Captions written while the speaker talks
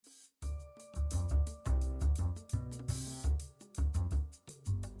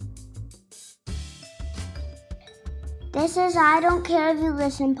This is I Don't Care If You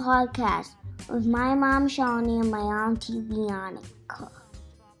Listen podcast with my mom, Shawnee, and my auntie, Bianca.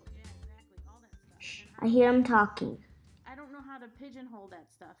 I hear them talking. I don't know how to pigeonhole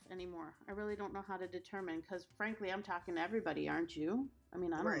that stuff anymore. I really don't know how to determine because, frankly, I'm talking to everybody, aren't you? I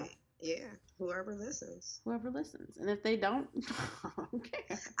mean, I don't know. Yeah, whoever listens. Whoever listens. And if they don't, I don't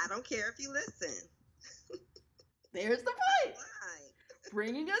care. I don't care if you listen. There's the point. Right.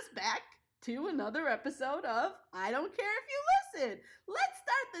 Bringing us back to another episode of I Don't Care If You Listen. Let's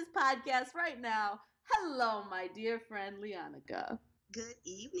start this podcast right now. Hello, my dear friend, Leonica. Good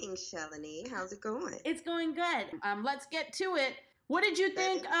evening, Shalini. How's it going? It's going good. Let's get to it. What did you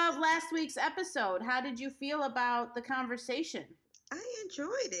think of last week's episode? How did you feel about the conversation? I enjoyed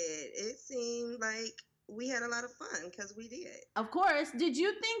it. It seemed like we had a lot of fun because we did. Of course. Did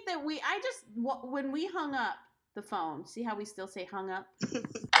you think that when we hung up the phone, see how we still say hung up?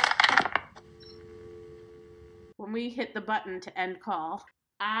 When we hit the button to end call,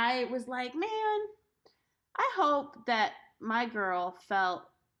 I was like, man, I hope that my girl felt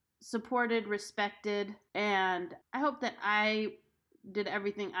supported, respected, and I hope that I did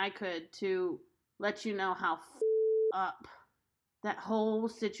everything I could to let you know how up that whole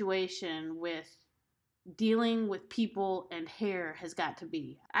situation with dealing with people and hair has got to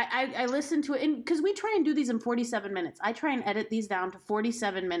be. I listened to it because we try and do these in 47 minutes. I try and edit these down to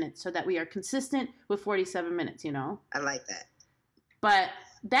 47 minutes so that we are consistent with 47 minutes, you know? I like that. But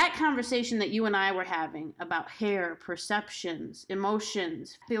that conversation that you and I were having about hair, perceptions,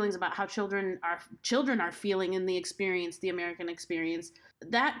 emotions, feelings about how children are feeling in the experience, the American experience,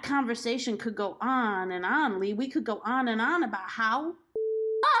 that conversation could go on and on, Lee. We could go on and on about how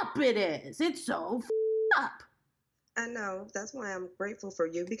up it is. It's so up. I know. That's why I'm grateful for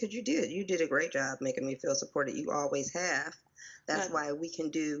you because you did. You did a great job making me feel supported. You always have. That's why we can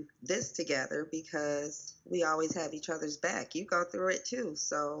do this together because we always have each other's back. You go through it too.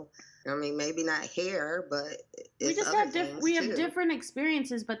 So, I mean, maybe not hair, but we just have different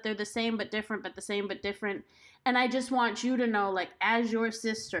experiences, but they're the same but different, but the same but different. And I just want you to know, like, as your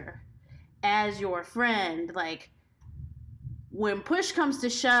sister, as your friend, like, when push comes to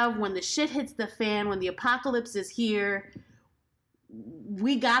shove, when the shit hits the fan, when the apocalypse is here,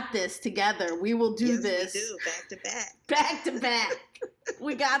 we got this together. We will do this. We do, back to back. Back to back.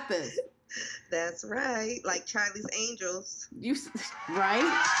 We got this. That's right. Like Charlie's Angels.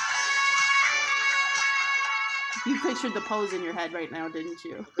 Right? You pictured the pose in your head right now, didn't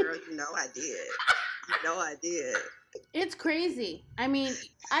you? Girl, you know I did. You know I did. It's crazy. I mean,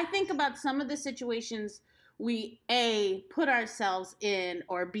 I think about some of the situations we A, put ourselves in,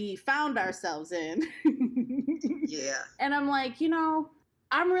 or B, found ourselves in. Yeah. And I'm like, you know,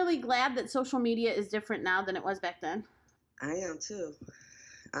 I'm really glad that social media is different now than it was back then. I am too.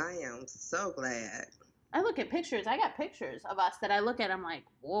 I am so glad. I look at pictures. I got pictures of us that I look at. I'm like,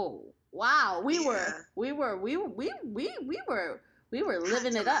 whoa, wow, we were living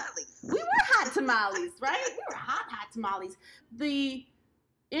it up. We were hot tamales, right? We were hot tamales. The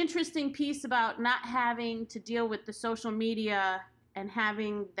interesting piece about not having to deal with the social media and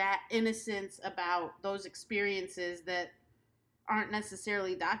having that innocence about those experiences that aren't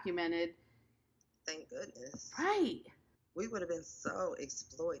necessarily documented. Thank goodness. Right. We would have been so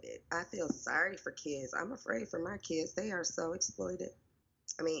exploited. I feel sorry for kids. I'm afraid for my kids. They are so exploited.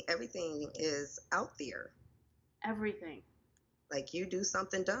 I mean, everything is out there. Everything. Like you do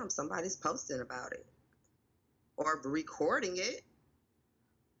something dumb, somebody's posting about it. Or recording it.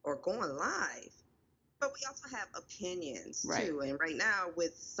 Or going live. But we also have opinions too. And right now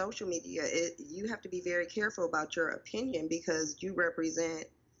with social media, you have to be very careful about your opinion because you represent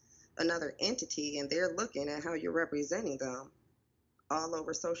another entity and they're looking at how you're representing them all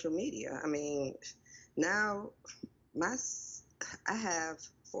over social media. I mean, now I have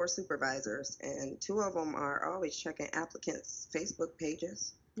 4 supervisors and 2 of them are always checking applicants' Facebook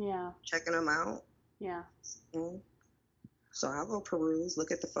pages. Yeah. Checking them out. Yeah. Mm-hmm. So I'll go peruse,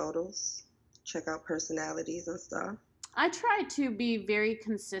 look at the photos, check out personalities and stuff. I try to be very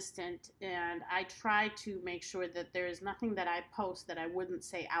consistent, and I try to make sure that there is nothing that I post that I wouldn't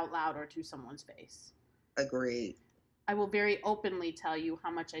say out loud or to someone's face. Agreed. I will very openly tell you how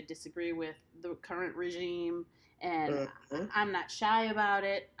much I disagree with the current regime, and I'm not shy about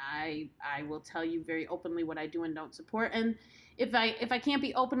it. I will tell you very openly what I do and don't support. And if I can't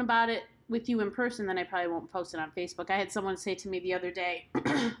be open about it with you in person, then I probably won't post it on Facebook. I had someone say to me the other day,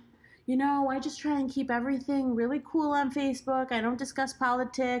 you know, I just try and keep everything really cool on Facebook. I don't discuss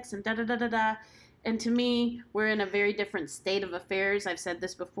politics and da-da-da-da-da. And to me, we're in a very different state of affairs. I've said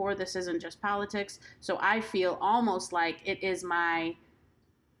this before. This isn't just politics. So I feel almost like it is my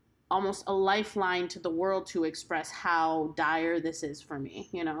almost a lifeline to the world to express how dire this is for me,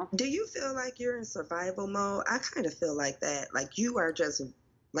 you know? Do you feel like you're in survival mode? I kind of feel like that. Like you are just,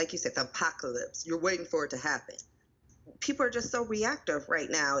 like you said, the apocalypse. You're waiting for it to happen. People are just so reactive right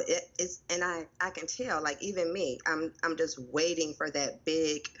now. And I can tell, like even me, I'm just waiting for that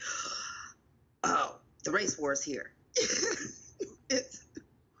big, oh, the race war is here.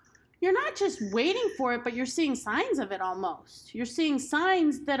 You're not just waiting for it, but you're seeing signs of it almost. You're seeing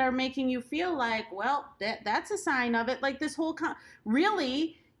signs that are making you feel like, well, that's a sign of it. Like this whole,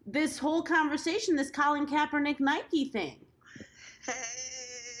 this whole conversation, this Colin Kaepernick Nike thing.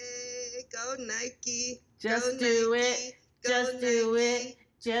 Hey, go Nike. Just go do Nike, it. Go Just Nike. do it.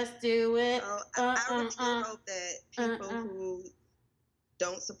 Just do it. Oh, I really hope that people who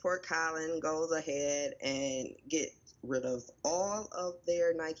don't support Colin goes ahead and get rid of all of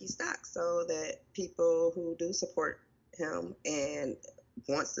their Nike stock so that people who do support him and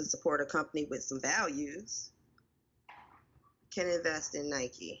wants to support a company with some values can invest in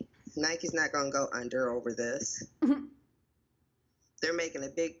Nike. Nike's not going to go under over this. They're making a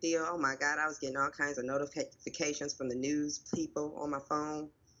big deal. Oh my God, I was getting all kinds of notifications from the news people on my phone.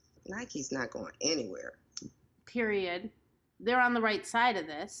 Nike's not going anywhere. Period. They're on the right side of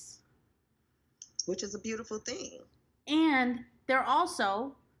this. Which is a beautiful thing. And they're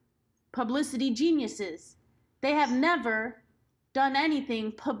also publicity geniuses. They have never done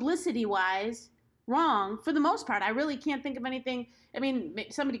anything publicity-wise wrong, for the most part. I really can't think of anything. I mean,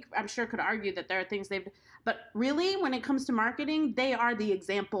 somebody, I'm sure, could argue that there are things they've... But really, when it comes to marketing, they are the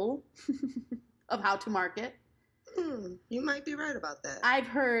example of how to market. You might be right about that. I've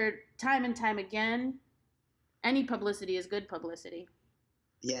heard time and time again, any publicity is good publicity.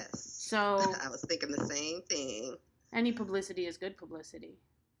 Yes. So I was thinking the same thing. Any publicity is good publicity.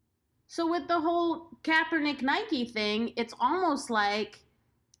 So with the whole Kaepernick Nike thing, it's almost like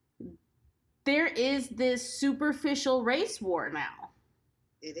there is this superficial race war now.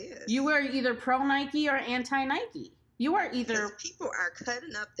 It is. You are either pro Nike or anti Nike. You are either... Because people are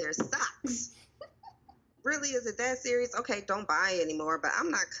cutting up their socks. Really, is it that serious? Okay, don't buy anymore, but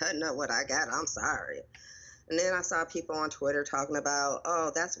I'm not cutting up what I got. I'm sorry. And then I saw people on Twitter talking about,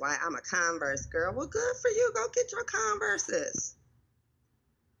 oh, that's why I'm a Converse girl. Well, good for you. Go get your Converses.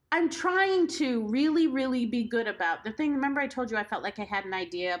 I'm trying to really, really be good about the thing. Remember I told you I felt like I had an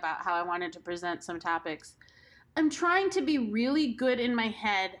idea about how I wanted to present some topics. I'm trying to be really good in my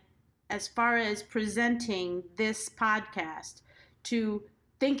head as far as presenting this podcast to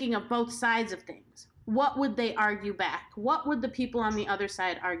thinking of both sides of things. What would they argue back? What would the people on the other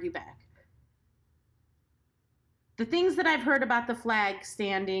side argue back? The things that I've heard about the flag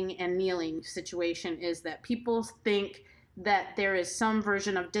standing and kneeling situation is that people think that there is some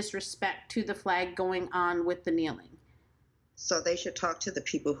version of disrespect to the flag going on with the kneeling. So they should talk to the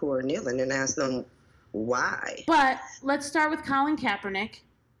people who are kneeling and ask them why. But let's start with Colin Kaepernick.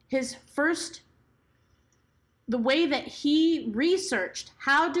 The way that he researched,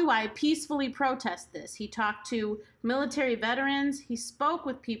 how do I peacefully protest this? He talked to military veterans, he spoke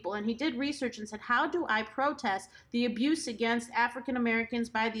with people, and he did research and said, how do I protest the abuse against African Americans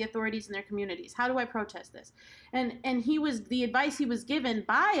by the authorities in their communities? How do I protest this? And the advice he was given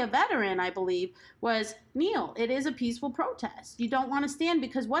by a veteran, I believe, was kneel. It is a peaceful protest. You don't want to stand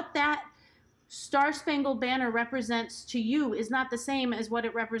because what that Star-Spangled Banner represents to you is not the same as what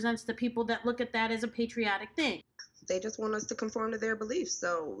it represents to people that look at that as a patriotic thing. They just want us to conform to their beliefs.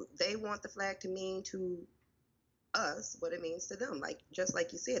 So they want the flag to mean to us what it means to them. Like, just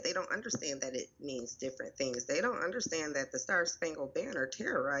like you said, they don't understand that it means different things. They don't understand that the Star-Spangled Banner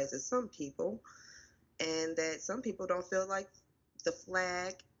terrorizes some people and that some people don't feel like the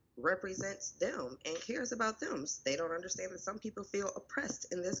flag represents them and cares about them. They don't understand that some people feel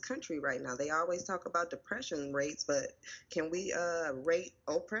oppressed in this country right now. They always talk about depression rates, but can we rate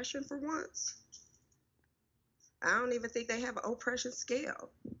oppression for once? I don't even think they have an oppression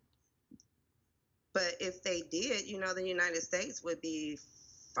scale. But if they did, the United States would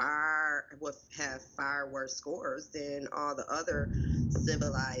have far worse scores than all the other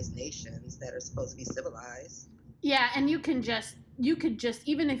civilized nations that are supposed to be civilized. Yeah, and you could just,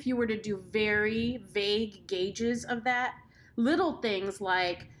 even if you were to do very vague gauges of that, little things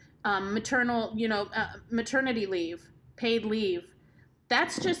like maternity leave, paid leave,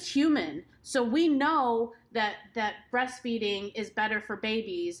 that's just human. So we know that breastfeeding is better for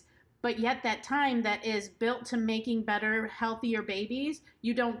babies, but yet that time that is built to making better, healthier babies,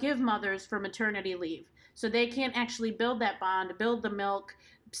 you don't give mothers for maternity leave. So they can't actually build that bond, build the milk,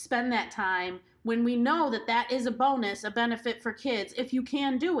 spend that time, when we know that is a bonus, a benefit for kids. If you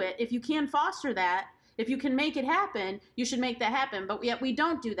can do it, if you can foster that, If you can make it happen, you should make that happen. But yet we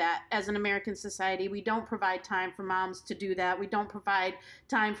don't do that as an American society. We don't provide time for moms to do that. We don't provide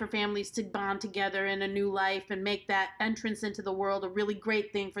time for families to bond together in a new life and make that entrance into the world a really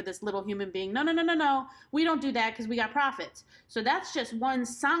great thing for this little human being. No. We don't do that because we got profits. So that's just one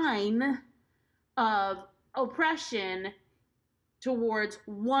sign of oppression towards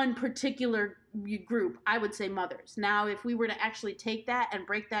one particular group. I would say mothers. Now, if we were to actually take that and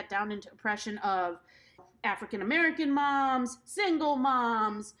break that down into oppression of African American moms, single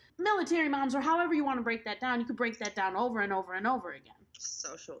moms, military moms, or however you want to break that down, you could break that down over and over and over again.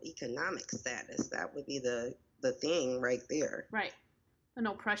 Social economic status, that would be the thing right there. Right. An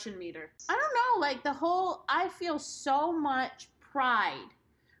oppression meter. I don't know, I feel so much pride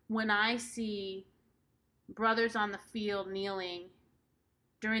when I see brothers on the field kneeling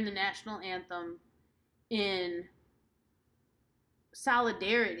during the national anthem in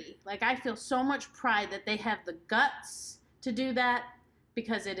solidarity. Like, I feel so much pride that they have the guts to do that,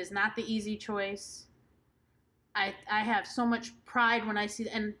 because it is not the easy choice. I have so much pride when I see,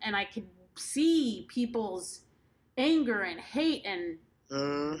 and I can see people's anger and hate and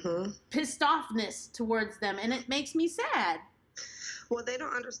pissed offness towards them, and it makes me sad. Well, they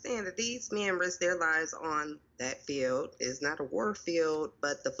don't understand that these men risk their lives on that field. It's not a war field,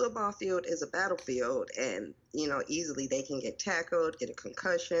 but the football field is a battlefield. And, easily they can get tackled, get a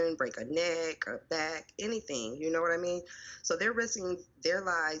concussion, break a neck, a back, anything. You know what I mean? So they're risking their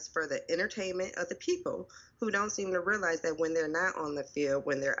lives for the entertainment of the people, who don't seem to realize that when they're not on the field,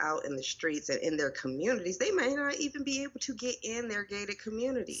 when they're out in the streets and in their communities, they may not even be able to get in their gated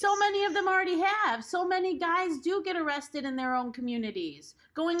communities. So many of them already have. So many guys do get arrested in their own communities,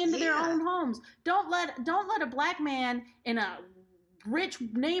 going into their own homes. Don't let a black man in a rich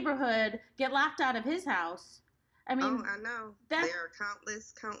neighborhood get locked out of his house. I mean, I know. There are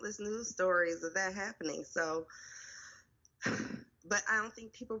countless news stories of that happening. So, but I don't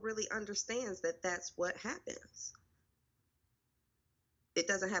think people really understands that that's what happens. It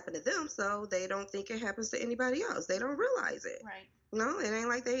doesn't happen to them, so they don't think it happens to anybody else. They don't realize it. Right. No, it ain't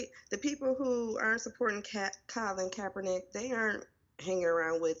like the people who aren't supporting Colin Kaepernick, they aren't hanging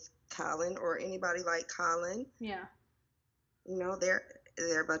around with Colin or anybody like Colin. Yeah.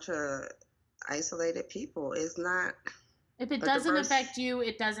 They're a bunch of isolated people. It's not. If it doesn't affect you,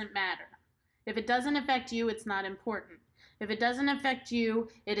 it doesn't matter. If it doesn't affect you, it's not important. If it doesn't affect you,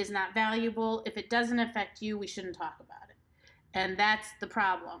 it is not valuable. If it doesn't affect you, we shouldn't talk about it. And that's the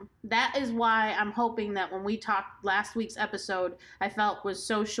problem. That is why I'm hoping that when we talked last week's episode, I felt was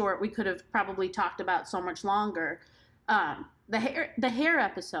so short, we could have probably talked about so much longer. The hair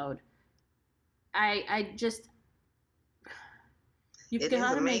episode. You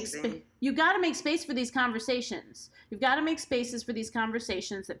got to make space for these conversations. You've got to make spaces for these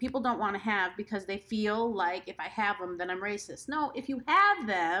conversations that people don't want to have because they feel like if I have them, then I'm racist. No, if you have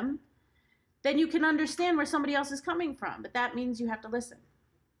them, then you can understand where somebody else is coming from. But that means you have to listen.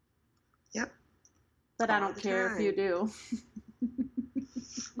 Yep. But I don't care if you do.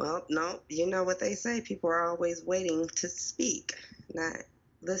 Well, no, you know what they say. People are always waiting to speak, not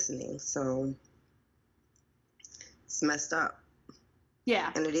listening. So it's messed up.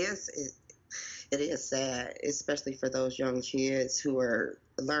 Yeah. And it is sad, especially for those young kids who are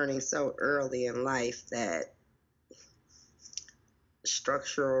learning so early in life that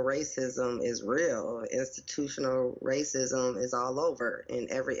structural racism is real. Institutional racism is all over in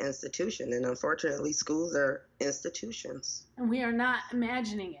every institution. And unfortunately, schools are institutions. And we are not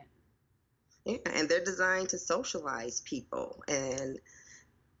imagining it. Yeah, and they're designed to socialize people. And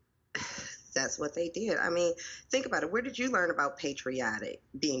that's what they did. I mean, think about it. Where did you learn about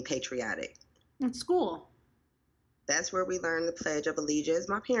being patriotic? In school. That's where we learned the Pledge of Allegiance.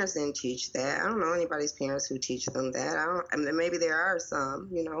 My parents didn't teach that. I don't know anybody's parents who teach them that. Maybe there are some,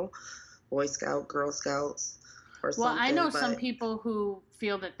 Boy Scout, Girl Scouts, or something. Well, I know some people who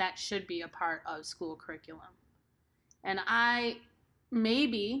feel that should be a part of school curriculum. And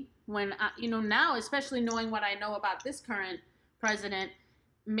now, especially knowing what I know about this current president,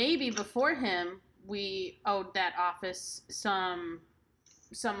 maybe before him, we owed that office some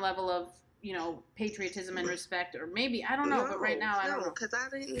level of, patriotism and respect, or maybe, I don't know, but right now I don't know. Because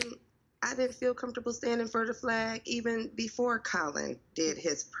I didn't feel comfortable standing for the flag even before Colin did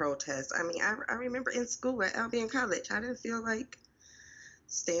his protest. I mean, I remember in school at Albion College, I didn't feel like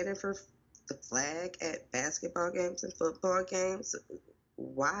standing for the flag at basketball games and football games.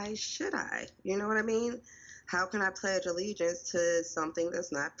 Why should I? You know what I mean? How can I pledge allegiance to something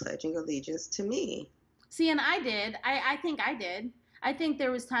that's not pledging allegiance to me? See, and I did. I think I did. I think there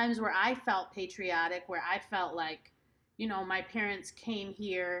was times where I felt patriotic, where I felt like, my parents came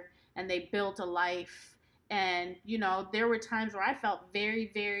here and they built a life. And, you know, there were times where I felt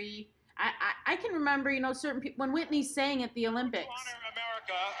very, very, I can remember, you know, certain people, when Whitney sang at the Olympics. Honor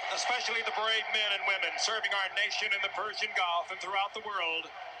America, especially the brave men and women serving our nation in the Persian Gulf and throughout the world.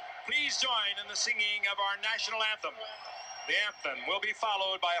 Please join in the singing of our national anthem. The anthem will be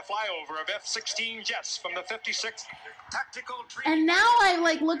followed by a flyover of F-16 jets from the 56th Tactical Training. And now I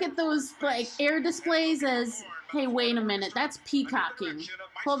like look at those like air displays as, hey, wait a minute, that's peacocking.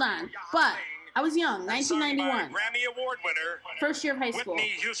 Hold on. But I was young, 1991. Grammy Award winner, first year of high school. Whitney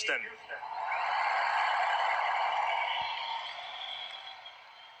Houston.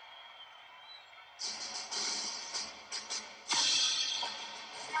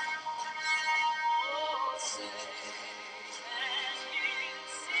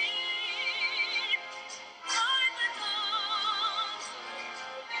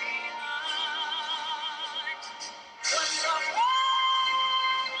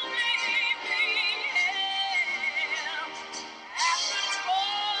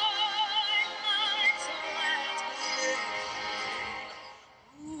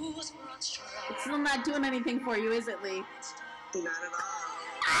 It's still not doing anything for you, is it, Lee? Not at all.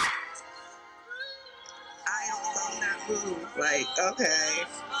 I am so not moved. Like, okay,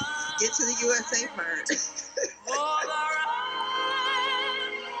 get to the USA part.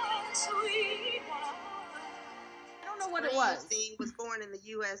 I don't know what it was. Springsteen was born in the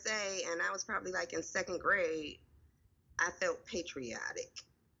USA, and I was probably like in second grade. I felt patriotic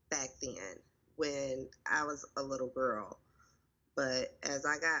back then when I was a little girl. But as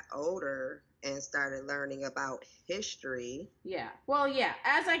I got older and started learning about history. Yeah. Well, yeah.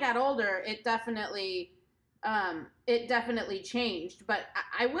 As I got older, it definitely changed. But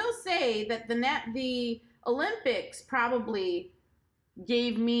I will say that the Olympics probably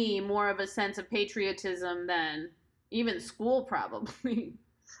gave me more of a sense of patriotism than even school, probably.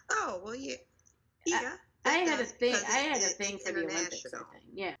 Oh, well, yeah. Yeah. I had a thing for the Olympics, I think.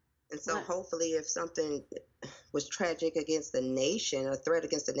 Yeah. And so hopefully if something was tragic against the nation, a threat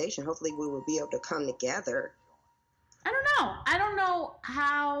against the nation, hopefully we would be able to come together. I don't know. I don't know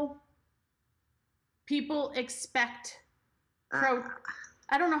how people expect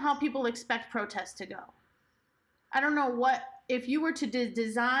I don't know how people expect protests to go. I don't know what, if you were to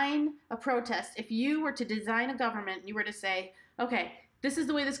design a protest, if you were to design a government, you were to say, okay, this is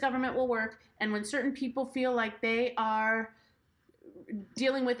the way this government will work, and when certain people feel like they are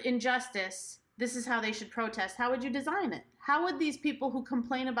dealing with injustice, this is how they should protest. How would you design it? How would these people who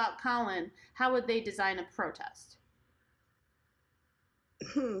complain about Colin, how would they design a protest?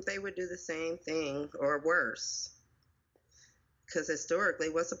 They would do the same thing or worse. Because historically,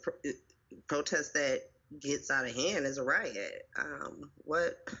 what's a protest that gets out of hand is a riot.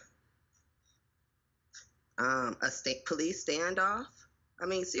 Police standoff? I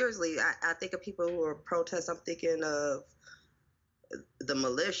mean, seriously, I think of people who are protests, I'm thinking of the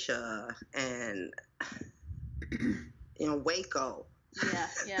militia and, Waco. Yeah,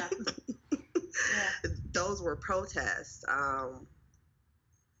 yeah. Those were protests.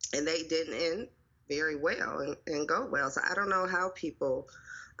 And they didn't end very well and go well. So I don't know how people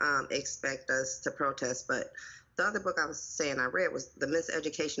expect us to protest. But the other book I was saying I read was The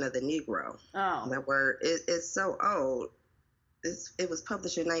Miseducation of the Negro. Oh. That word is so old. It was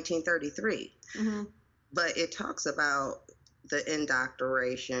published in 1933. Mm-hmm. But it talks about the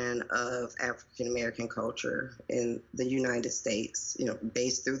indoctrination of African American culture in the United States,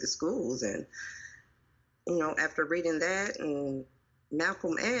 based through the schools. And, after reading that and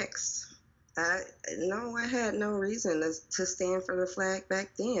Malcolm X, I had no reason to stand for the flag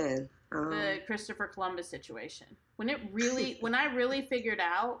back then. The Christopher Columbus situation. When I really figured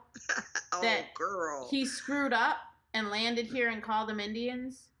out that he screwed up and landed here and called them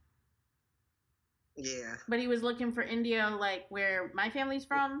Indians. Yeah. But he was looking for India, like where my family's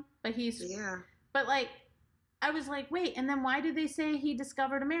from. But But I was like, wait, and then why did they say he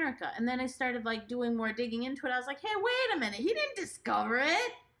discovered America? And then I started doing more digging into it. I was like, hey, wait a minute, he didn't discover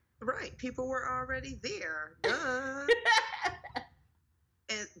it. Right, people were already there. Duh.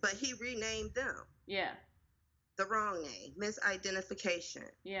 But he renamed them. Yeah. The wrong name, misidentification.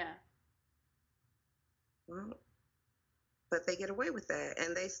 Yeah. Well, but they get away with that,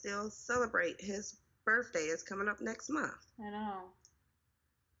 and they still celebrate his birthday. It's coming up next month. I know.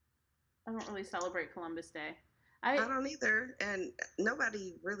 I don't really celebrate Columbus Day. I don't either, and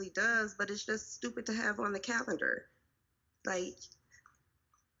nobody really does, but it's just stupid to have on the calendar. Like,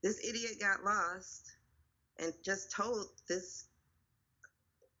 this idiot got lost and just told this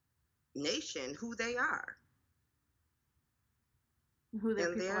nation who they are. Who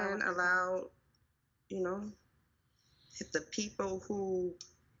their and people then are. allowed, the people who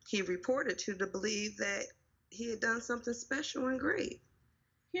he reported to believe that he had done something special and great.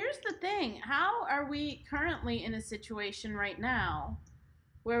 Here's the thing. How are we currently in a situation right now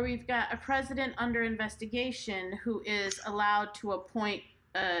where we've got a president under investigation who is allowed to appoint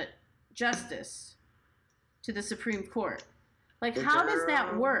a justice to the Supreme Court? Like, how does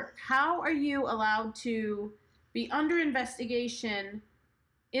that work? How are you allowed to be under investigation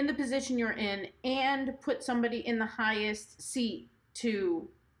in the position you're in and put somebody in the highest seat to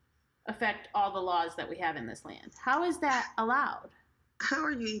affect all the laws that we have in this land? How is that allowed? How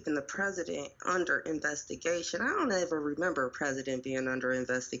are you even the president under investigation? I don't ever remember a president being under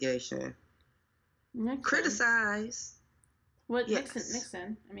investigation. Nixon. Criticize. What? Yes.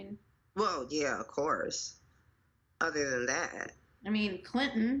 Nixon. I mean. Well, yeah, of course. Other than that. I mean,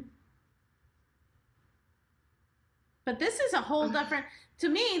 Clinton. But this is a whole different, to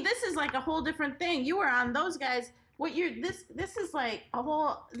me, this is like a whole different thing. You were on those guys. This is like a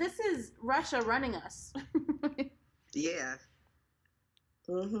whole, this is Russia running us. Yeah.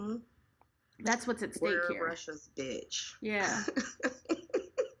 Mm-hmm. That's what's at stake We're here. Russia's bitch. Yeah.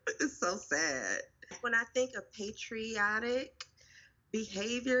 It's so sad. When I think of patriotic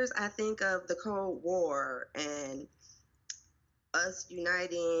behaviors, I think of the Cold War and us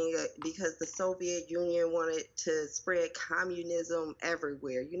uniting because the Soviet Union wanted to spread communism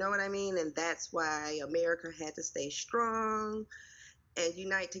everywhere. You know what I mean? And that's why America had to stay strong and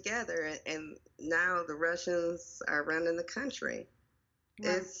unite together. And now the Russians are running the country.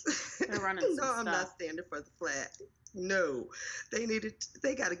 Yeah. They're running some No, I'm stuff. not standing for the flag. No, they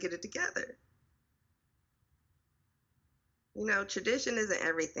got to get it together. You know, tradition isn't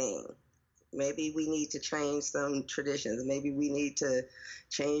everything. Maybe we need to change some traditions. Maybe we need to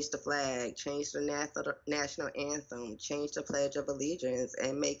change the flag, change the national anthem, change the Pledge of Allegiance,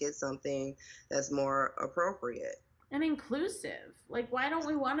 and make it something that's more appropriate. And inclusive. Like, why don't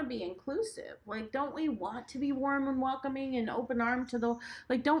we want to be inclusive? Like, don't we want to be warm and welcoming and open armed to the,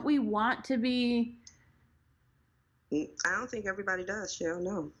 like, don't we want to be? I don't think everybody does, Shell.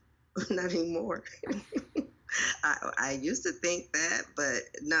 No, not anymore. I used to think that, but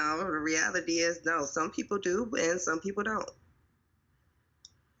no, the reality is no. Some people do, and some people don't.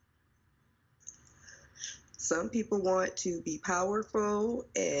 Some people want to be powerful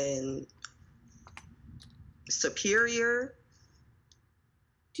and superior.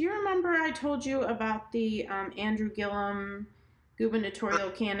 Do you remember I told you about the Andrew Gillum gubernatorial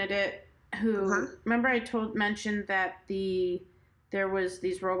candidate who, remember I mentioned that there was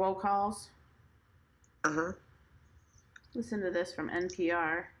these robocalls? Uh-huh. Listen to this from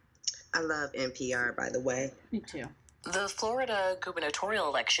NPR. I love NPR, by the way. Me too. The Florida gubernatorial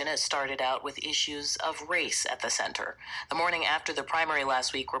election has started out with issues of race at the center. The morning after the primary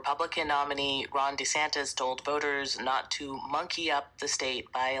last week, Republican nominee Ron DeSantis told voters not to monkey up the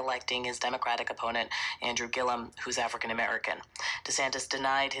state by electing his Democratic opponent, Andrew Gillum, who's African American. DeSantis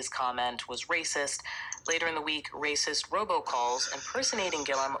denied his comment was racist. Later in the week, racist robocalls impersonating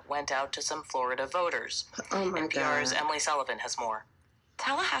Gillum went out to some Florida voters. Oh my NPR's God. Emily Sullivan has more.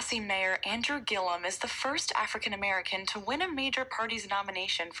 Tallahassee Mayor Andrew Gillum is the first African American to win a major party's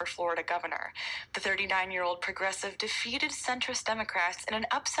nomination for Florida governor. The 39-year-old progressive defeated centrist Democrats in an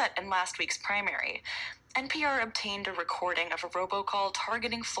upset in last week's primary. NPR obtained a recording of a robocall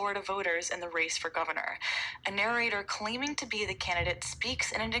targeting Florida voters in the race for governor. A narrator claiming to be the candidate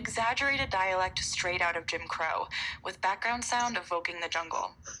speaks in an exaggerated dialect straight out of Jim Crow, with background sound evoking the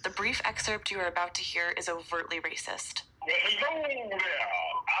jungle. The brief excerpt you are about to hear is overtly racist. Well, hello there.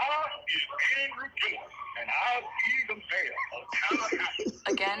 I is Andrew Gillum, and I'll be the mayor of Tallahassee.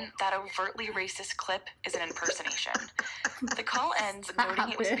 Again, that overtly racist clip is an impersonation. The call ends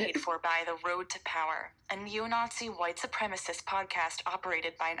noting it was paid for by The Road to Power, a neo-Nazi white supremacist podcast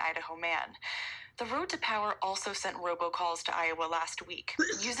operated by an Idaho man. The Road to Power also sent robocalls to Iowa last week,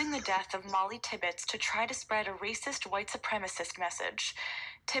 using the death of Molly Tibbetts to try to spread a racist white supremacist message.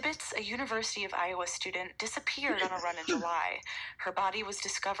 Tibbetts, a University of Iowa student, disappeared on a run in July. Her body was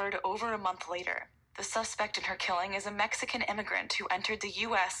discovered over a month later. The suspect in her killing is a Mexican immigrant who entered the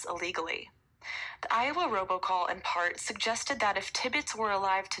U.S. illegally. The Iowa robocall, in part, suggested that if Tibbetts were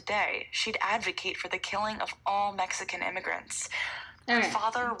alive today, she'd advocate for the killing of all Mexican immigrants. Her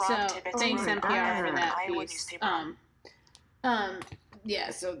father, Rob Tibbetts, thanks wrote NPR for an that Iowa piece. newspaper.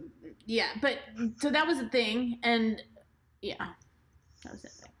 So that was a thing, and yeah, that was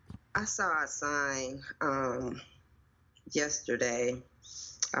it. I saw a sign yesterday.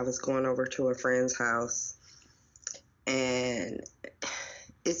 I was going over to a friend's house, and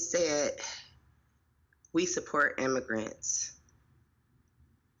it said, "We support immigrants."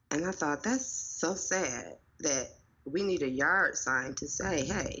 And I thought, that's so sad that we need a yard sign to say,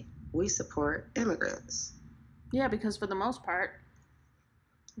 hey, we support immigrants. Yeah, because for the most part,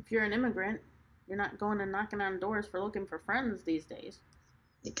 if you're an immigrant, you're not going and knocking on doors for looking for friends these days.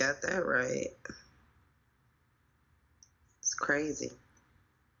 You got that right. It's crazy.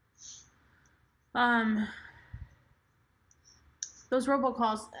 Those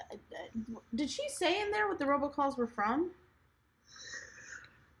robocalls, did she say in there what the robocalls were from?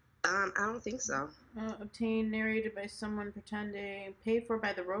 I don't think so. Obtained, narrated by someone pretending, paid for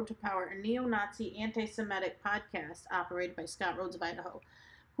by the Road to Power, a neo-Nazi, anti-Semitic podcast operated by Scott Rhodes of Idaho,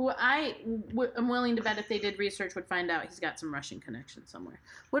 who I'm willing to bet if they did research would find out he's got some Russian connection somewhere.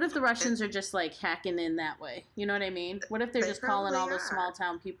 What if the Russians are just like hacking in that way? You know what I mean? What if they're just calling all those small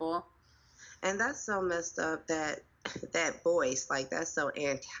town people? And that's so messed up that voice, like, that's so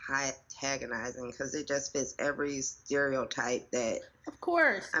antagonizing because it just fits every stereotype that. Of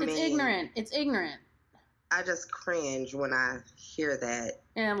course. It's ignorant. It's ignorant. I just cringe when I hear that.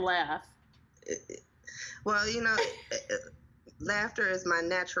 And laugh. Well, laughter is my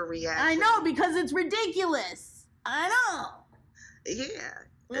natural reaction. I know, because it's ridiculous. I know. Yeah.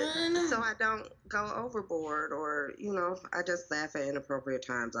 So I don't go overboard, or, I just laugh at inappropriate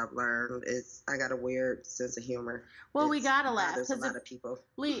times. I've learned I got a weird sense of humor. Well, we gotta laugh. There's a lot of people.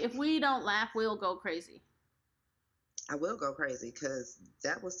 Lee, if we don't laugh, we'll go crazy. I will go crazy because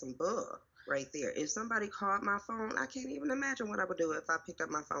that was some bull right there. If somebody called my phone, I can't even imagine what I would do if I picked up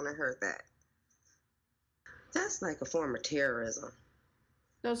my phone and heard that. That's like a form of terrorism.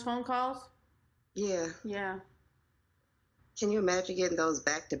 Those phone calls? Yeah. Yeah. Can you imagine getting those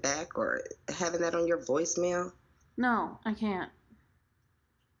back to back or having that on your voicemail? No, I can't.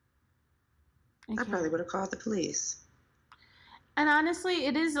 I probably would have called the police. And honestly,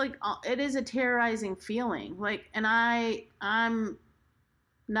 it is a terrorizing feeling. And I'm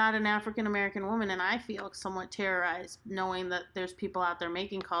not an African American woman, and I feel somewhat terrorized knowing that there's people out there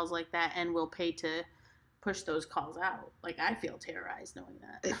making calls like that and will pay to push those calls out. I feel terrorized knowing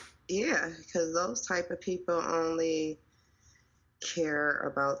that. Yeah, because those type of people only care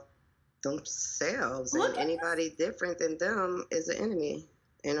about themselves, and anybody different than them is an enemy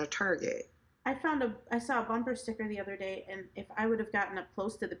and a target. I saw a bumper sticker the other day, and if I would have gotten up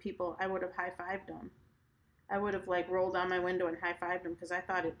close to the people, I would have high-fived them. I would have rolled down my window and high-fived them, because I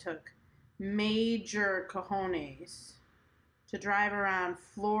thought it took major cojones to drive around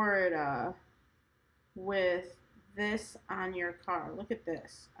Florida with this on your car. Look at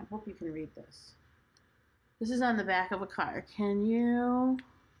this. I hope you can read this. This is on the back of a car. Can you?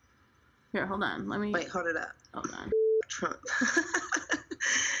 Here, hold on. Wait, hold it up. Hold on. Trump.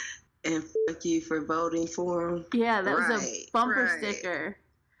 And fuck you for voting for him. Yeah, that was a bumper sticker.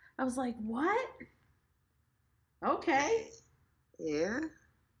 I was like, what? Okay. Yeah.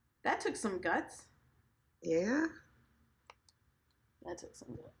 That took some guts. Yeah. That took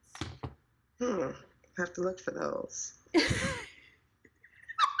some guts. Have to look for those.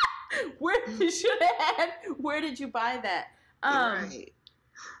 Where did you buy that? Right.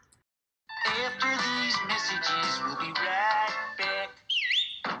 After these messages, we'll be right back.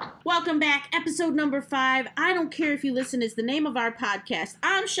 Welcome back, episode number 5. I Don't Care If You Listen is the name of our podcast.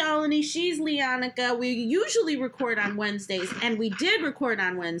 I'm Shalini, she's Leonica. We usually record on Wednesdays, and we did record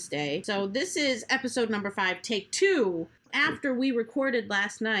on Wednesday. So this is episode number 5, take 2. After we recorded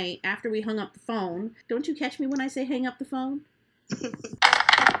last night, after we hung up the phone. Don't you catch me when I say hang up the phone?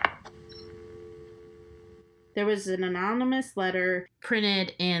 There was an anonymous letter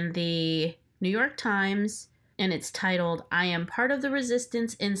printed in the New York Times, and it's titled, "I am part of the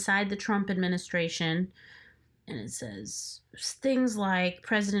resistance inside the Trump administration." And it says things like,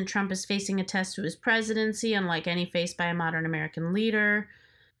 President Trump is facing a test to his presidency, unlike any faced by a modern American leader.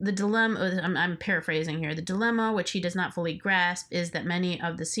 The dilemma, I'm paraphrasing here, the dilemma, which he does not fully grasp, is that many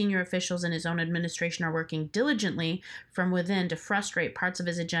of the senior officials in his own administration are working diligently from within to frustrate parts of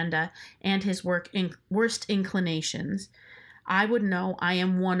his agenda and his worst inclinations. I would know I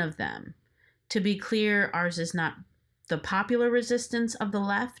am one of them. To be clear, ours is not the popular resistance of the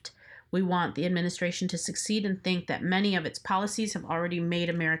left. We want the administration to succeed and think that many of its policies have already made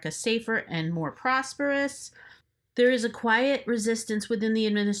America safer and more prosperous. There is a quiet resistance within the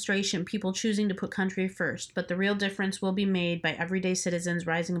administration, people choosing to put country first, but the real difference will be made by everyday citizens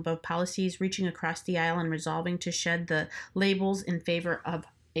rising above policies, reaching across the aisle, and resolving to shed the labels in favor of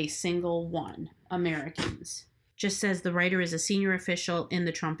a single one, Americans. Just says the writer is a senior official in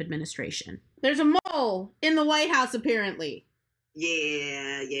the Trump administration. There's a mole in the White House, apparently.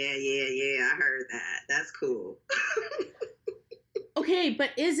 Yeah, I heard that. That's cool. Okay,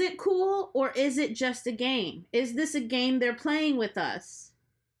 but is it cool or is it just a game? Is this a game they're playing with us?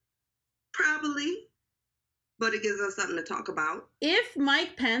 Probably. But it gives us something to talk about. If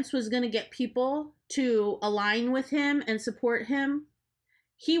Mike Pence was going to get people to align with him and support him,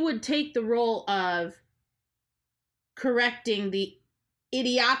 he would take the role of correcting the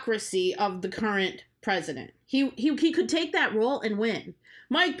idiocracy of the current president. He could take that role and win.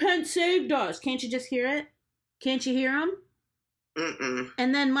 Mike Pence saved us. Can't you just hear it? Can't you hear him? Mm-mm.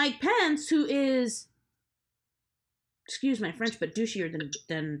 And then Mike Pence, who is, excuse my French, but douchier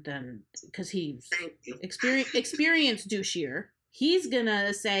than because he's experienced douchier. He's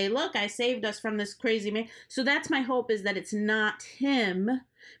gonna say, look, I saved us from this crazy man. So that's my hope, is that it's not him,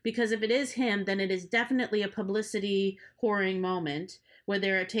 because if it is him, then it is definitely a publicity whoring moment where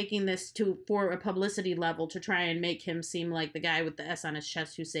they're taking this for a publicity level to try and make him seem like the guy with the S on his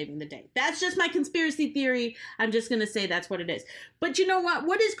chest who's saving the day. That's just my conspiracy theory. I'm just gonna say that's what it is. But you know what?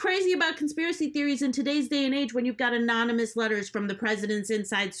 What is crazy about conspiracy theories in today's day and age when you've got anonymous letters from the president's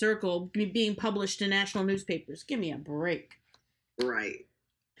inside circle being published in national newspapers? Give me a break. Right.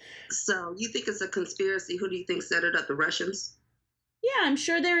 So you think it's a conspiracy? Who do you think set it up? The Russians? Yeah, I'm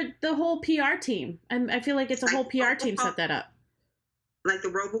sure they're the whole PR team. I feel like it's a whole PR team set that up. Like the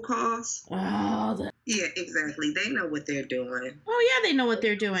robocalls? Oh, yeah, exactly. They know what they're doing. Oh, yeah, they know what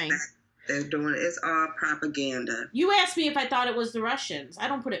they're doing. They're doing it's all propaganda. You asked me if I thought it was the Russians. I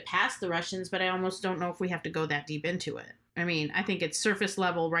don't put it past the Russians, but I almost don't know if we have to go that deep into it. I mean, I think it's surface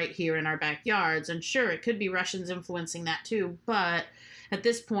level right here in our backyards, and sure, it could be Russians influencing that too, but at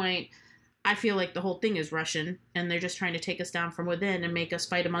this point, I feel like the whole thing is Russian, and they're just trying to take us down from within and make us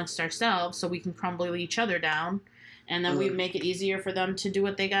fight amongst ourselves so we can crumble each other down, and then we make it easier for them to do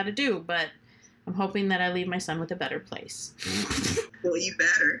what they got to do, but I'm hoping that I leave my son with a better place. Well, you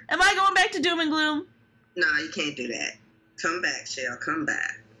better. Am I going back to doom and gloom? No, you can't do that. Come back, Shell, come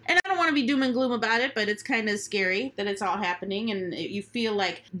back. And I don't want to be doom and gloom about it, but it's kind of scary that it's all happening, and you feel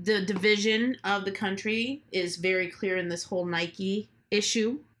like the division of the country is very clear in this whole Nike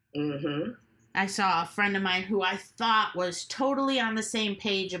issue. Mm-hmm. I saw a friend of mine who I thought was totally on the same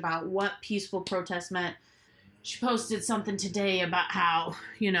page about what peaceful protest meant. She posted something today about how,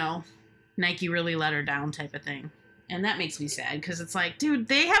 Nike really let her down type of thing. And that makes me sad, because it's like, dude,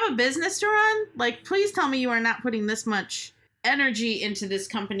 they have a business to run? Like, please tell me you are not putting this much energy into this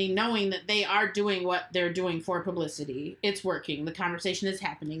company, knowing that they are doing what they're doing for publicity. It's working. The conversation is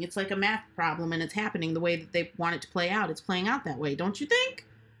happening. It's like a math problem, and it's happening the way that they want it to play out. It's playing out that way, don't you think?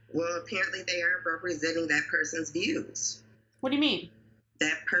 Well, apparently they aren't representing that person's views. What do you mean?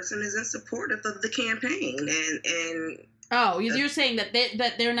 That person isn't supportive of the campaign, and oh, you're saying that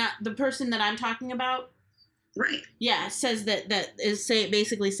they're not the person that I'm talking about? Right. Yeah, says that is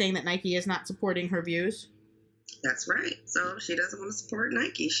basically saying that Nike is not supporting her views. That's right. So she doesn't want to support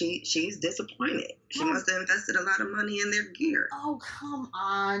Nike. She's disappointed. She must have invested a lot of money in their gear. Oh, come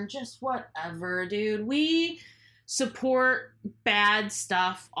on. Just whatever, dude. We support bad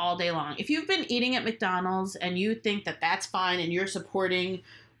stuff all day long. If you've been eating at McDonald's and you think that that's fine and you're supporting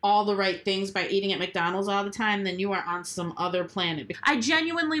all the right things by eating at McDonald's all the time, then you are on some other planet. I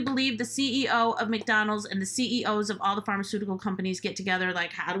genuinely believe the CEO of McDonald's and the CEOs of all the pharmaceutical companies get together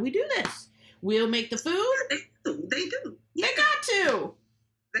like, how do we do this? We'll make the food. They do. Yeah. They got to.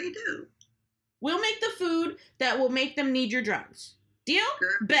 They do. We'll make the food that will make them need your drugs. Deal? Girl,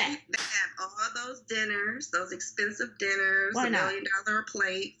 Bet. They have all those dinners, those expensive dinners, Why $1 not? million a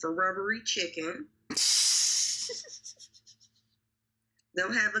plate for rubbery chicken.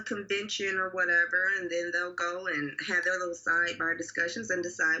 They'll have a convention or whatever, and then they'll go and have their little sidebar discussions and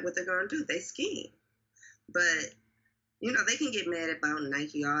decide what they're going to do. They scheme. But, they can get mad about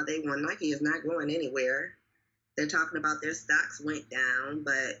Nike all they want. Nike is not going anywhere. They're talking about their stocks went down,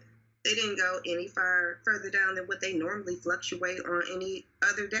 but they didn't go any further down than what they normally fluctuate on any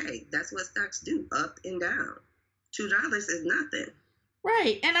other day. That's what stocks do, up and down. $2 is nothing.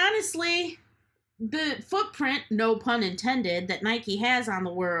 Right. And honestly, the footprint, no pun intended, that Nike has on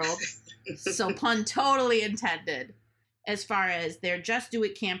the world, so pun totally intended, as far as their Just Do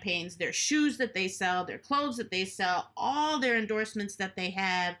It campaigns, their shoes that they sell, their clothes that they sell, all their endorsements that they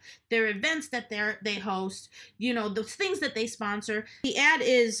have, their events that they host, the things that they sponsor. The ad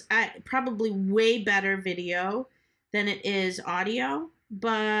is probably way better video than it is audio,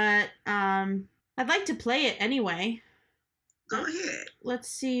 but I'd like to play it anyway. Go ahead. Let's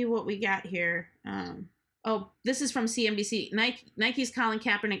see what we got here. This is from CNBC. Nike's Colin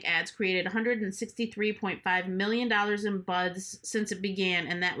Kaepernick ads created $163.5 million in buzz since it began,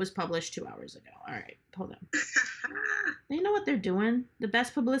 and that was published 2 hours ago. All right, hold on. They know what they're doing. The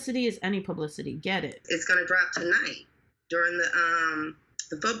best publicity is any publicity. Get it? It's going to drop tonight during the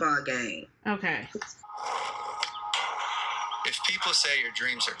football game. Okay. If people say your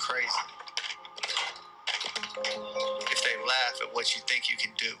dreams are crazy, if they laugh at what you think you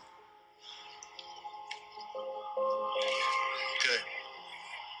can do. Good.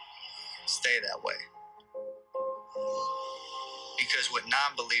 Stay that way. Because what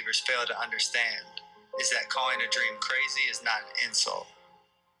non-believers fail to understand is that calling a dream crazy is not an insult.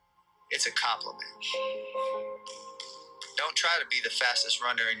 It's a compliment. Don't try to be the fastest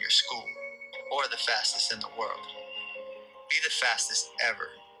runner in your school or the fastest in the world. Be the fastest ever.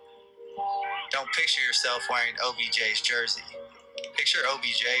 Don't picture yourself wearing OBJ's jersey. Picture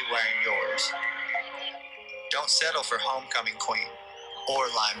OBJ wearing yours. Don't settle for homecoming queen or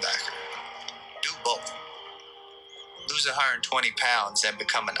linebacker. Do both. Lose 120 pounds and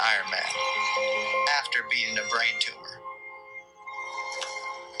become an Ironman after beating a brain tumor.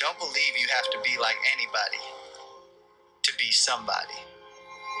 Don't believe you have to be like anybody to be somebody.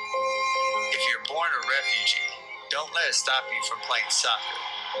 If you're born a refugee, don't let it stop you from playing soccer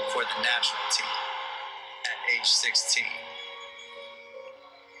for the national team at age 16.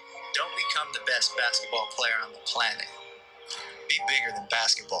 Don't become the best basketball player on the planet. Be bigger than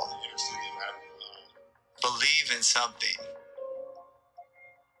basketball. Believe in something,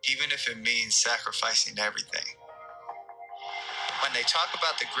 even if it means sacrificing everything. When they talk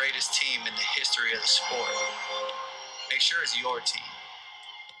about the greatest team in the history of the sport, make sure it's your team.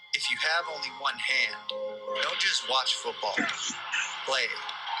 If you have only one hand, don't just watch football. Play it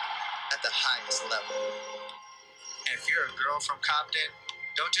at the highest level. And if you're a girl from Compton,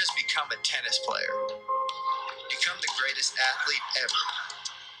 don't just become a tennis player. Become the greatest athlete ever.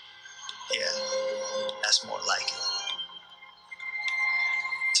 Yeah, that's more like it.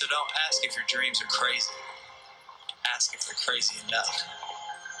 So don't ask if your dreams are crazy. Ask if they're crazy enough.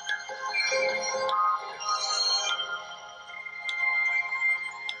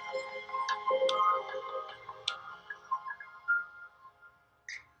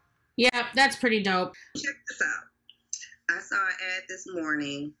 Yeah, that's pretty dope. Check this out. I saw an ad this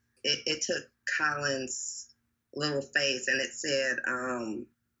morning. It took Colin's little face and it said,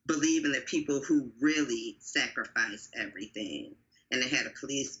 believe in the people who really sacrifice everything. And it had a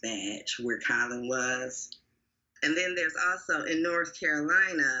police badge where Colin was. And then there's also in North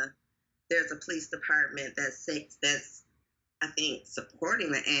Carolina, there's a police department that's I think,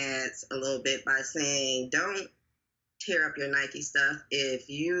 supporting the ads a little bit by saying, don't tear up your Nike stuff. If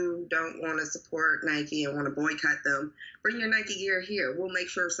you don't want to support Nike and want to boycott them, bring your Nike gear here. We'll make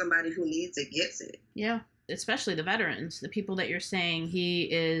sure somebody who needs it gets it. Yeah, especially the veterans, the people that you're saying he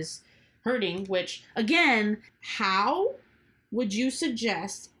is hurting, which, again, how would you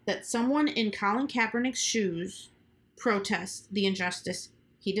suggest that someone in Colin Kaepernick's shoes protest the injustice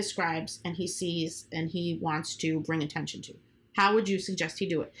he describes and he sees and he wants to bring attention to? How would you suggest he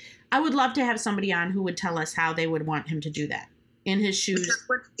do it? I would love to have somebody on who would tell us how they would want him to do that in his shoes.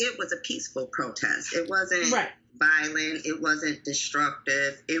 Because it was a peaceful protest. It wasn't violent. It wasn't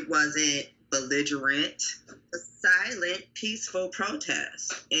destructive. It wasn't belligerent. A silent, peaceful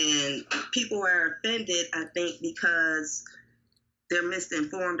protest. And people are offended, I think, because they're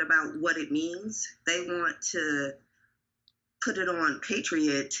misinformed about what it means. They want to put it on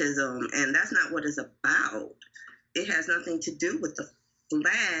patriotism, and that's not what it's about. It has nothing to do with the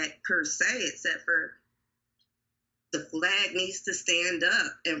flag per se, except for the flag needs to stand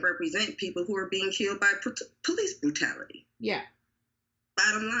up and represent people who are being killed by police brutality. Yeah.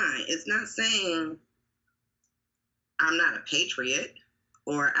 Bottom line, it's not saying I'm not a patriot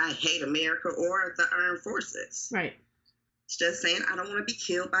or I hate America or the armed forces. Right. It's just saying I don't want to be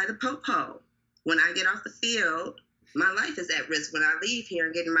killed by the po-po. When I get off the field, my life is at risk when I leave here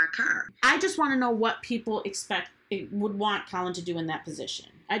and get in my car. I just want to know what people would want Colin to do in that position.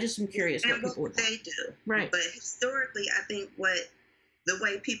 I just am curious what people would they do. Right. But historically, I think the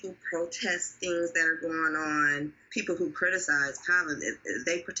way people protest things that are going on, people who criticize Colin,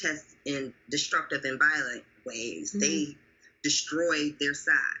 they protest in destructive and violent ways. Mm-hmm. They destroyed their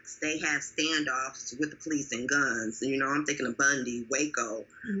socks. They have standoffs with the police and guns. You know, I'm thinking of Bundy, Waco,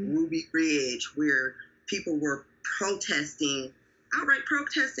 Ruby Ridge, where people were outright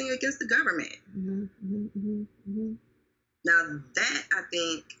protesting against the government. Now that, I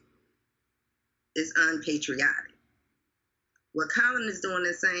think, is unpatriotic. What Colin is doing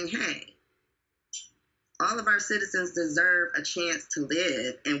is saying, hey, all of our citizens deserve a chance to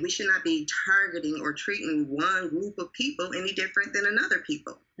live, and we should not be targeting or treating one group of people any different than another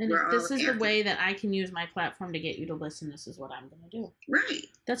people. And if this is the way that I can use my platform to get you to listen, this is what I'm going to do. Right.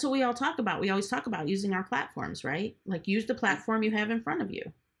 That's what we all talk about. We always talk about using our platforms, right? Like, use the platform you have in front of you.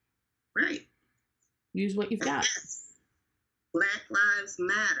 Right. Use what you've got. Yes. Black lives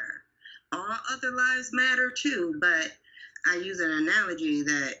matter. All other lives matter too, but I use an analogy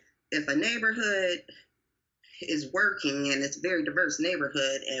that if a neighborhood is working and it's a very diverse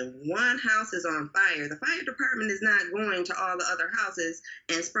neighborhood and one house is on fire, the fire department is not going to all the other houses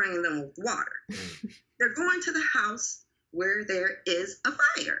and spraying them with water. They're going to the house where there is a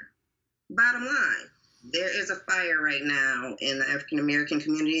fire. Bottom line, there is a fire right now in the African American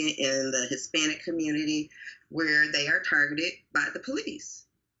community, in the Hispanic community, where they are targeted by the police.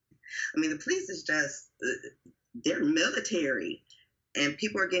 I mean, the police is just, they're military, and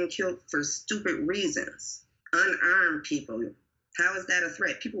people are getting killed for stupid reasons. Unarmed people. How is that a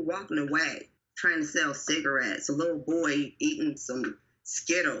threat? People walking away, trying to sell cigarettes, a little boy eating some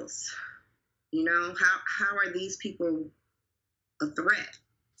Skittles. You know, how are these people a threat?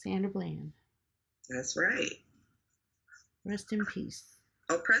 Sandra Bland. That's right. Rest in peace.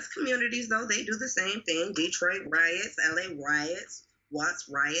 Oppressed communities, though, they do the same thing. Detroit riots, LA riots, Watts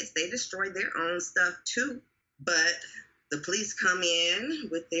riots, they destroy their own stuff too. But the police come in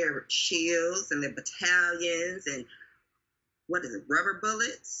with their shields and their battalions and, what is it, rubber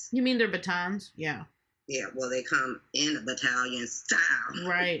bullets? You mean their batons? Yeah. Yeah, well, they come in a battalion style.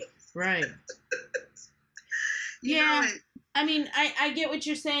 Right. Yeah. I mean, I get what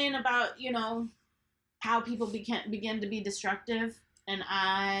you're saying about, you know, how people begin to be destructive, and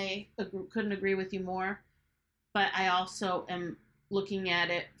I couldn't agree with you more. But I also am looking at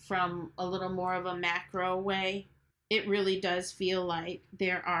it from a little more of a macro way. It really does feel like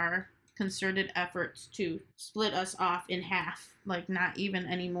there are concerted efforts to split us off in half, like not even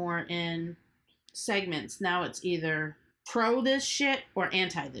anymore in segments. Now it's either pro this shit or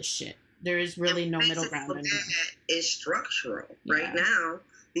anti this shit. There is really no middle ground anymore. It's structural right now,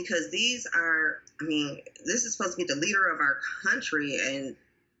 because these are, I mean, this is supposed to be the leader of our country, and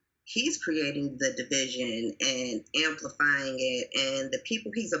he's creating the division and amplifying it, and the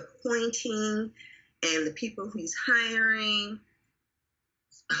people he's appointing and the people he's hiring.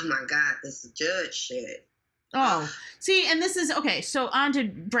 Oh my God, this is judge shit. Oh, see, and this is, okay, so on to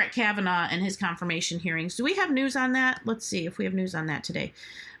Brett Kavanaugh and his confirmation hearings. Do we have news on that? Let's see if we have news on that today.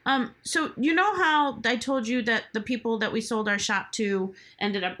 So you know how I told you that the people that we sold our shop to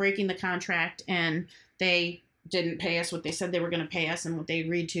ended up breaking the contract and they didn't pay us what they said they were going to pay us and what they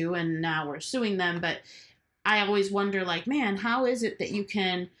agreed to, and now we're suing them. But I always wonder, like, man, how is it that you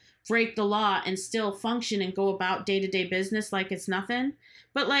can break the law and still function and go about day-to-day business like it's nothing?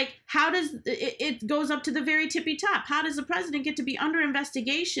 But, like, how does it goes up to the very tippy top? How does the president get to be under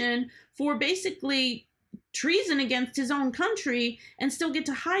investigation for basically treason against his own country and still get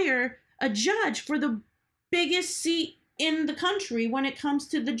to hire a judge for the biggest seat in the country when it comes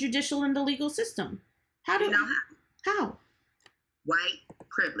to the judicial and the legal system? How? White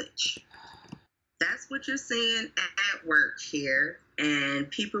privilege. That's what you're seeing at work here, and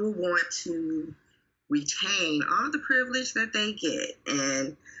people want to retain all the privilege that they get,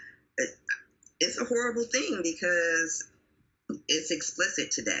 and it's a horrible thing because it's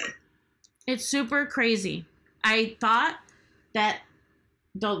explicit today. It's super crazy. I thought that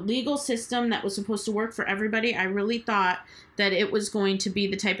the legal system that was supposed to work for everybody, I really thought that it was going to be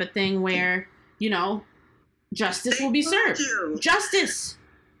the type of thing where, you know, justice will be served. Justice.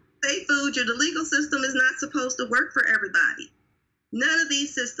 They fooled you. The legal system is not supposed to work for everybody. None of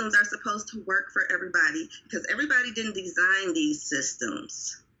these systems are supposed to work for everybody because everybody didn't design these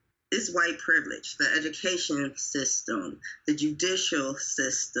systems. It's white privilege, the education system, the judicial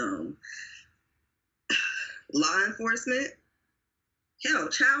system, law enforcement, hell,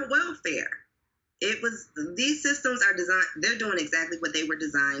 child welfare. These systems are designed, they're doing exactly what they were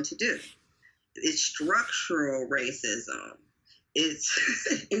designed to do. It's structural racism.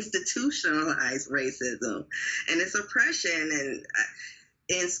 It's institutionalized racism, and it's oppression. And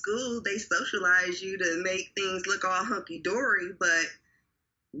in school, they socialize you to make things look all hunky-dory, but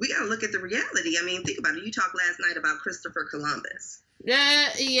we got to look at the reality. I mean, think about it. You talked last night about Christopher Columbus.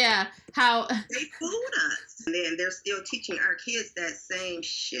 Yeah. How they fooled us. And then they're still teaching our kids that same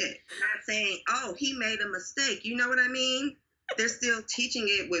shit. Not saying, oh, he made a mistake. You know what I mean? They're still teaching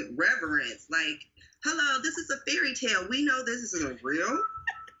it with reverence. Like, hello, this is a fairy tale. We know this isn't real.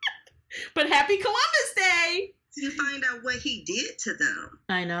 But happy Columbus Day! You find out what he did to them.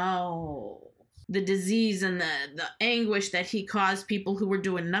 I know. The disease and the anguish that he caused people who were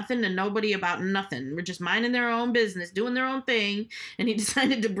doing nothing to nobody about nothing. We're just minding their own business, doing their own thing. And he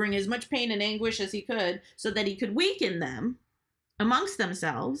decided to bring as much pain and anguish as he could so that he could weaken them amongst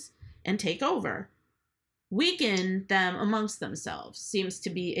themselves and take over. Weaken them amongst themselves seems to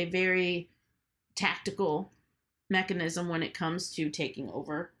be a very tactical mechanism when it comes to taking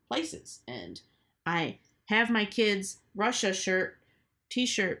over places. And I have my kids' Russia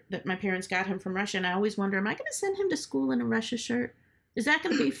t-shirt that my parents got him from Russia, and I always wonder, am I going to send him to school in a Russia shirt? Is that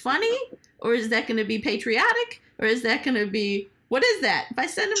going to be funny? Or is that going to be patriotic? Or is that going to be, what is that? If I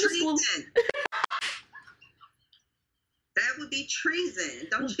send him to school. That would be treason.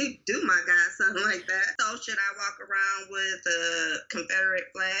 Don't you do my guy something like that. So should I walk around with a Confederate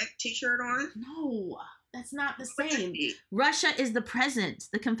flag t-shirt on? No, that's not the same. Russia is the present.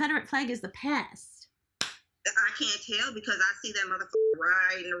 The Confederate flag is the past. I can't tell because I see that motherfucker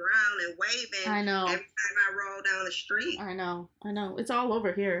riding around and waving. I know. Every time I roll down the street. I know. It's all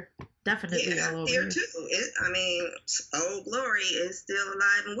over here. Definitely all over here. Too. Old Glory is still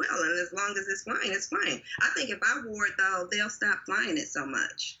alive and well, and as long as it's flying, it's flying. I think if I wore it, though, they'll stop flying it so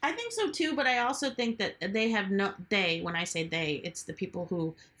much. I think so, too, but I also think that when I say they, it's the people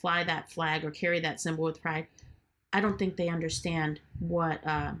who fly that flag or carry that symbol with pride. I don't think they understand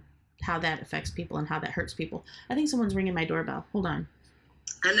how that affects people and how that hurts people. I think someone's ringing my doorbell. Hold on.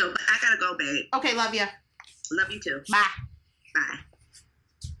 I know, but I gotta go, babe. Okay, love you. Love you, too. Bye. Bye.